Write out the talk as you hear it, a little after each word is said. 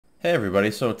Hey everybody,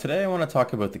 so today I want to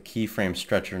talk about the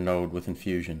KeyframeStretcher node within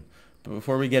Fusion. But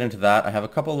before we get into that, I have a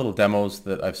couple little demos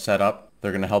that I've set up.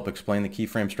 They're going to help explain the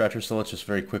KeyframeStretcher, so let's just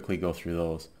very quickly go through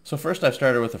those. So first I've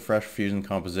started with a fresh Fusion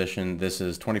composition. This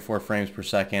is 24 frames per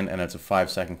second and it's a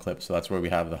 5-second clip, so that's where we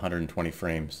have the 120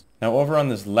 frames. Now over on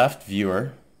this left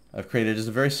viewer, I've created just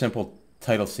a very simple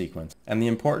title sequence. And the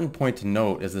important point to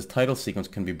note is this title sequence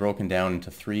can be broken down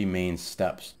into 3 main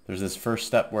steps. There's this first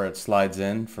step where it slides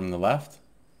in from the left,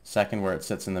 second where it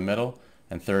sits in the middle,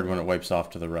 and third when it wipes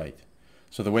off to the right.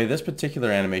 So the way this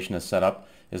particular animation is set up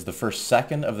is the first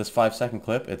second of this 5-second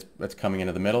clip, it's coming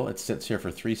into the middle, it sits here for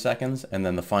 3 seconds, and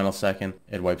then the final second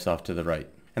it wipes off to the right.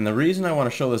 And the reason I want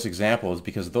to show this example is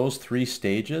because those 3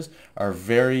 stages are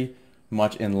very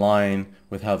much in line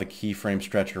with how the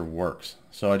KeyframeStretcher works.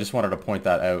 So I just wanted to point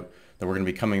that out, that we're going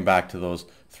to be coming back to those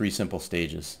 3 simple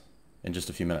stages in just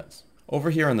a few minutes. Over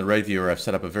here on the right viewer, I've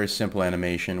set up a very simple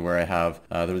animation where I have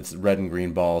this red and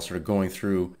green balls sort of going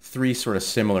through 3 sort of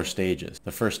similar stages.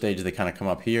 The first stage, they kind of come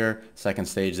up here. Second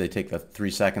stage, they take the 3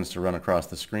 seconds to run across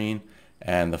the screen.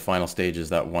 And the final stage is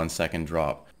that 1-second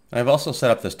drop. And I've also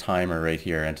set up this timer right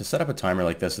here. And to set up a timer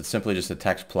like this, it's simply just a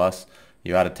text plus.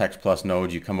 You add a text plus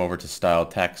node, you come over to style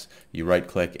text, you right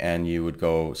click, and you would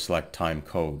go select time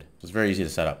code. So it's very easy to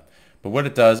set up. But what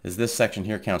it does is this section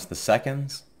here counts the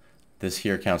seconds. This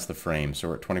here counts the frames, so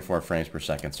we're at 24 frames per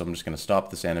second. So I'm just going to stop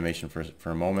this animation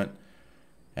for a moment,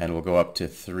 and we'll go up to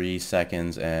 3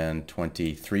 seconds and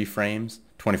 23 frames.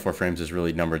 24 frames is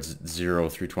really numbered 0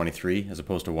 through 23 as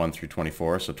opposed to 1 through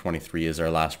 24, so 23 is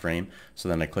our last frame. So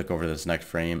then I click over this next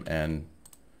frame and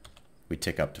we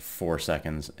tick up to 4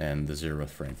 seconds and the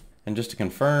 0th frame. And just to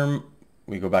confirm,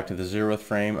 we go back to the 0th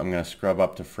frame. I'm going to scrub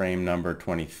up to frame number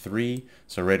 23.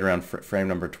 So right around frame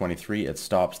number 23, it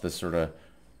stops this sort of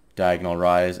diagonal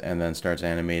rise and then starts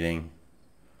animating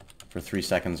for 3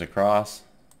 seconds across.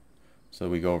 So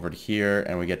we go over to here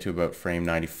and we get to about frame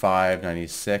 95,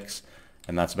 96,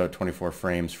 and that's about 24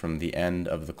 frames from the end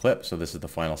of the clip. So this is the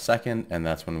final second, and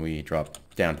that's when we drop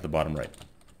down to the bottom right.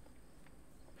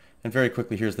 And very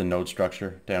quickly, here's the node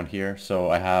structure down here. So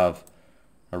I have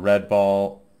a red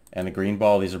ball and a green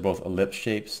ball. These are both ellipse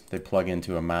shapes. They plug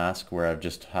into a mask where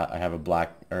I have a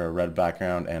black or a red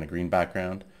background and a green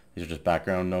background. These are just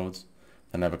background nodes.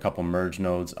 Then I have a couple merge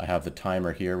nodes. I have the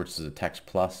timer here, which is a text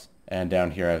plus. And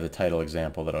down here I have the title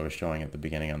example that I was showing at the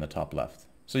beginning on the top left.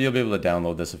 So you'll be able to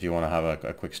download this if you want to have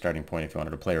a quick starting point, if you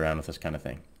wanted to play around with this kind of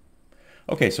thing.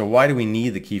 Okay, so why do we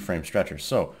need the KeyframeStretcher?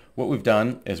 So what we've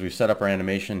done is we've set up our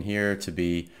animation here to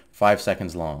be 5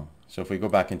 seconds long. So if we go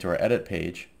back into our edit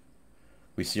page,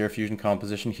 we see our Fusion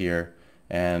composition here,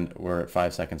 and we're at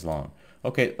 5 seconds long.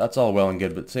 Okay, that's all well and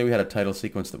good, but say we had a title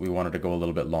sequence that we wanted to go a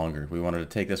little bit longer. We wanted to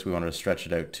take this, we wanted to stretch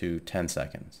it out to 10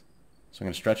 seconds. So I'm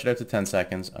going to stretch it out to 10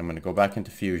 seconds. I'm going to go back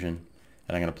into Fusion,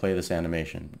 and I'm going to play this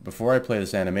animation. Before I play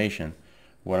this animation,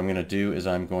 what I'm going to do is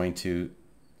I'm going to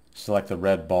select the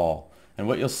red ball. And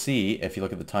what you'll see, if you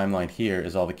look at the timeline here,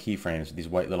 is all the keyframes. These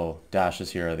white little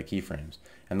dashes here are the keyframes.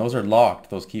 And those are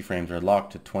locked, those keyframes are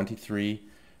locked to 23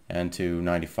 and to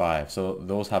 95. So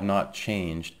those have not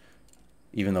changed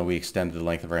even though we extended the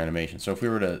length of our animation. So if we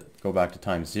were to go back to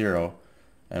time 0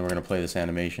 and we're going to play this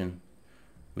animation,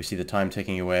 we see the time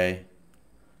ticking away.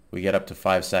 We get up to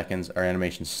 5 seconds. Our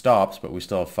animation stops, but we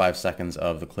still have 5 seconds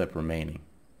of the clip remaining.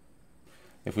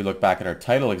 If we look back at our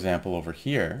title example over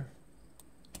here,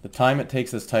 the time it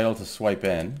takes this title to swipe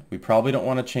in, we probably don't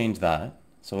want to change that,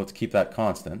 so let's keep that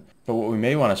constant. But what we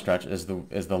may want to stretch is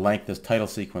the length this title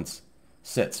sequence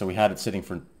sits. So we had it sitting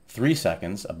for 3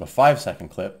 seconds of a 5-second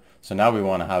clip, so now we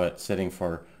want to have it sitting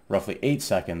for roughly 8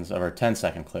 seconds of our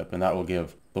 10-second clip, and that will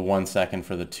give the 1 second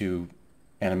for the 2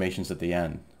 animations at the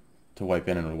end to wipe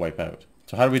in and wipe out.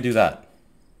 So how do we do that?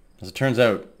 As it turns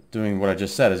out, doing what I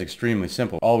just said is extremely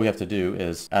simple. All we have to do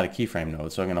is add a keyframe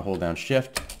node. So I'm going to hold down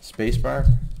Shift,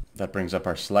 spacebar. That brings up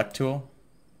our select tool.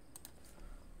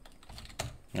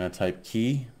 I'm going to type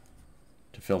key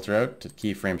to filter out to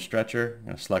KeyframeStretcher. I'm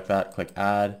going to select that, click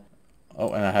add.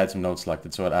 Oh, and I had some nodes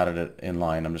selected, so it added it in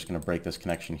line. I'm just going to break this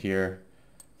connection here,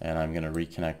 and I'm going to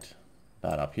reconnect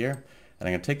that up here. And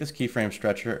I'm going to take this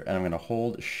KeyframeStretcher, and I'm going to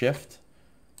hold Shift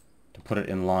to put it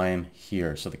in line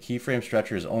here. So the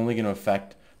KeyframeStretcher is only going to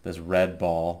affect this red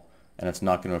ball, and it's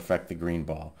not going to affect the green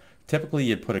ball. Typically,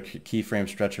 you'd put a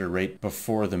KeyframeStretcher right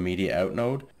before the media out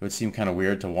node. It would seem kind of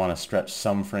weird to want to stretch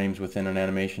some frames within an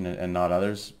animation and not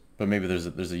others. But maybe there's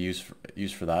a use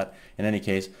for that. In any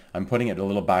case, I'm putting it a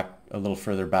little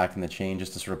further back in the chain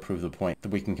just to sort of prove the point that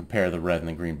we can compare the red and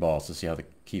the green balls to see how the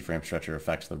KeyframeStretcher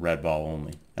affects the red ball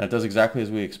only. And it does exactly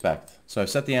as we expect. So I've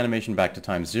set the animation back to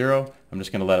time 0. I'm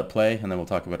just going to let it play, and then we'll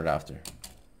talk about it after.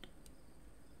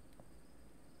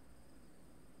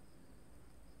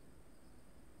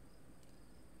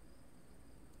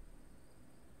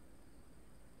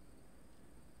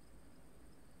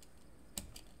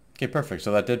 Okay, perfect.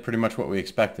 So that did pretty much what we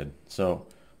expected. So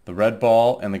the red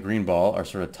ball and the green ball are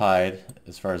sort of tied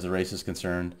as far as the race is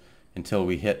concerned until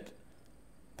we hit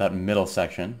that middle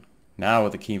section. Now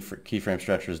what the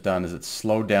KeyframeStretcher has done is it's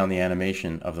slowed down the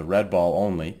animation of the red ball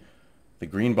only. The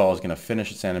green ball is going to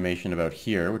finish its animation about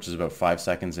here, which is about 5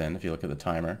 seconds in if you look at the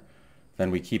timer. Then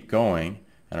we keep going,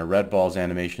 and our red ball's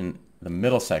animation, the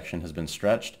middle section, has been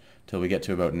stretched till we get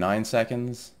to about 9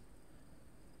 seconds.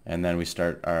 And then we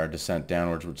start our descent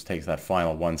downwards, which takes that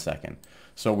final 1 second.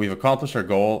 So we've accomplished our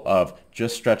goal of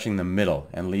just stretching the middle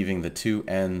and leaving the two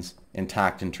ends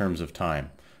intact in terms of time.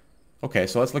 Okay,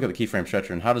 so let's look at the KeyframeStretcher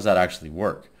and how does that actually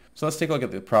work? So let's take a look at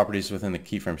the properties within the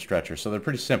KeyframeStretcher. So they're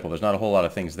pretty simple. There's not a whole lot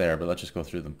of things there, but let's just go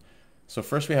through them. So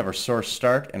first we have our source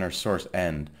start and our source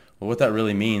end. Well, what that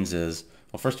really means is,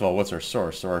 well, first of all, what's our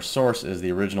source? So our source is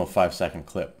the original 5-second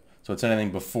clip. So it's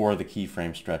anything before the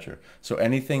KeyframeStretcher. So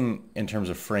anything in terms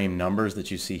of frame numbers that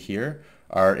you see here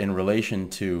are in relation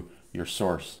to your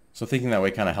source. So thinking that way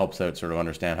kind of helps out sort of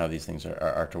understand how these things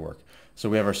are to work. So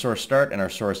we have our source start and our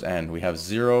source end. We have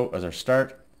 0 as our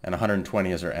start and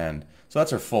 120 as our end. So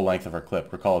that's our full length of our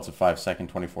clip. Recall it's a 5-second,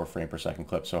 24 frame per second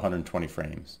clip, so 120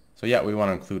 frames. So yeah, we want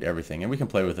to include everything, and we can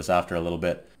play with this after a little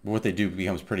bit, but what they do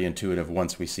becomes pretty intuitive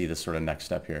once we see this sort of next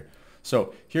step here.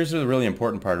 So here's the really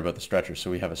important part about the stretcher.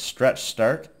 So we have a stretch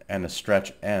start and a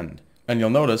stretch end. And you'll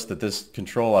notice that this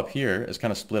control up here is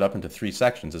kind of split up into 3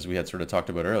 sections, as we had sort of talked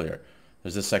about earlier.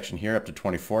 There's this section here up to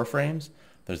 24 frames,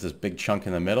 there's this big chunk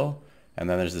in the middle, and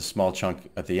then there's this small chunk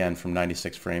at the end from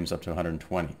 96 frames up to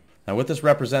 120. Now what this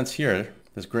represents here,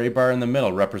 this gray bar in the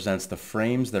middle represents the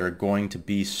frames that are going to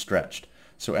be stretched.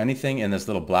 So anything in this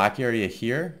little black area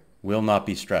here will not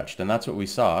be stretched. And that's what we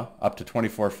saw. Up to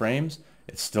 24 frames,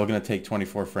 it's still going to take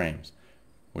 24 frames,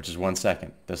 which is 1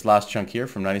 second. This last chunk here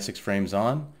from 96 frames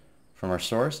on from our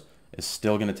source is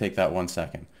still going to take that 1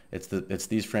 second. It's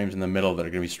these frames in the middle that are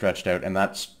going to be stretched out, and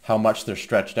that's how much they're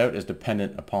stretched out is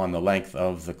dependent upon the length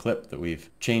of the clip that we've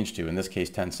changed to, in this case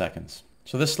 10 seconds.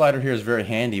 So this slider here is very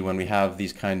handy when we have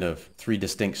these kind of 3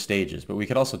 distinct stages, but we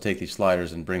could also take these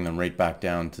sliders and bring them right back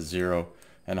down to 0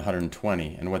 and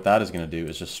 120, and what that is going to do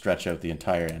is just stretch out the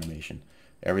entire animation.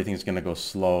 Everything's going to go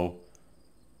slow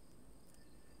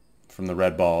from the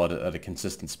red ball at a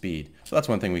consistent speed. So that's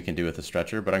one thing we can do with the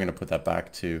stretcher, but I'm going to put that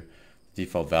back to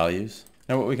default values.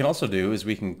 Now what we can also do is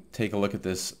we can take a look at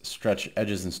this stretch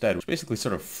edges instead, which basically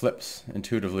sort of flips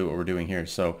intuitively what we're doing here.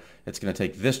 So it's going to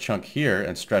take this chunk here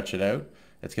and stretch it out.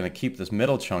 It's going to keep this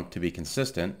middle chunk to be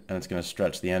consistent, and it's going to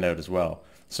stretch the end out as well.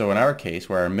 So in our case,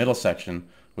 where our middle section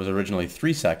was originally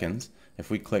 3 seconds, if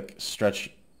we click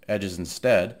stretch edges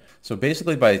instead, so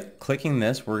basically by clicking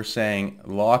this, we're saying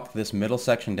lock this middle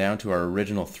section down to our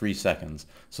original 3 seconds.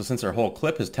 So since our whole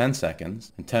clip is 10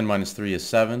 seconds, and 10 minus 3 is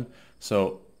 7,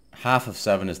 so half of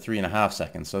 7 is 3.5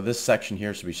 seconds. So this section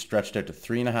here should be stretched out to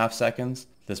 3.5 seconds.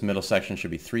 This middle section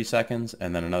should be 3 seconds,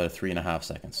 and then another 3.5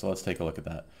 seconds. So let's take a look at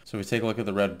that. So we take a look at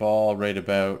the red ball right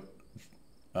about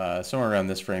somewhere around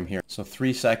this frame here. So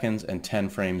 3 seconds and 10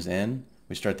 frames in,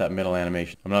 we start that middle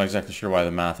animation. I'm not exactly sure why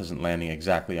the math isn't landing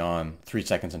exactly on 3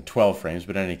 seconds and 12 frames,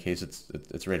 but in any case,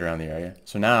 it's right around the area.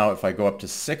 So now if I go up to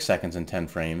 6 seconds and 10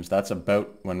 frames, that's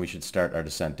about when we should start our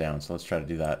descent down. So let's try to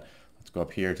do that. Let's go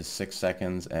up here to 6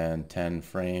 seconds and 10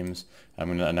 frames. Now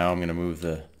I'm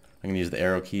gonna use the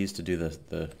arrow keys to do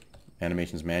the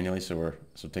animations manually. So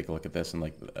take a look at this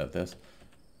and at this.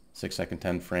 6 second,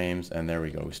 10 frames, and there we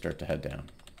go. We start to head down.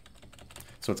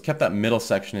 So it's kept that middle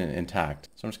section intact.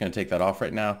 So I'm just going to take that off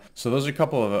right now. So those are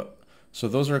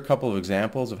a couple of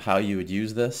examples of how you would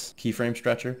use this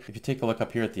KeyframeStretcher. If you take a look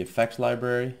up here at the effects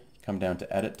library, come down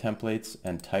to edit templates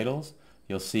and titles,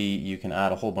 you'll see you can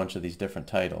add a whole bunch of these different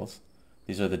titles.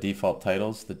 These are the default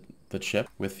titles that ship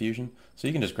with Fusion. So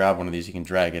you can just grab one of these, you can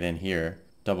drag it in here,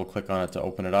 double click on it to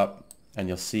open it up, and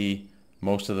you'll see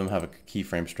most of them have a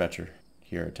KeyframeStretcher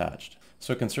here attached.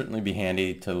 So it can certainly be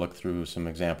handy to look through some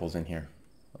examples in here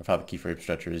of how the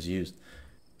KeyframeStretcher is used.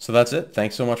 So that's it.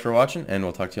 Thanks so much for watching, and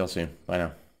we'll talk to you all soon. Bye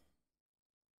now.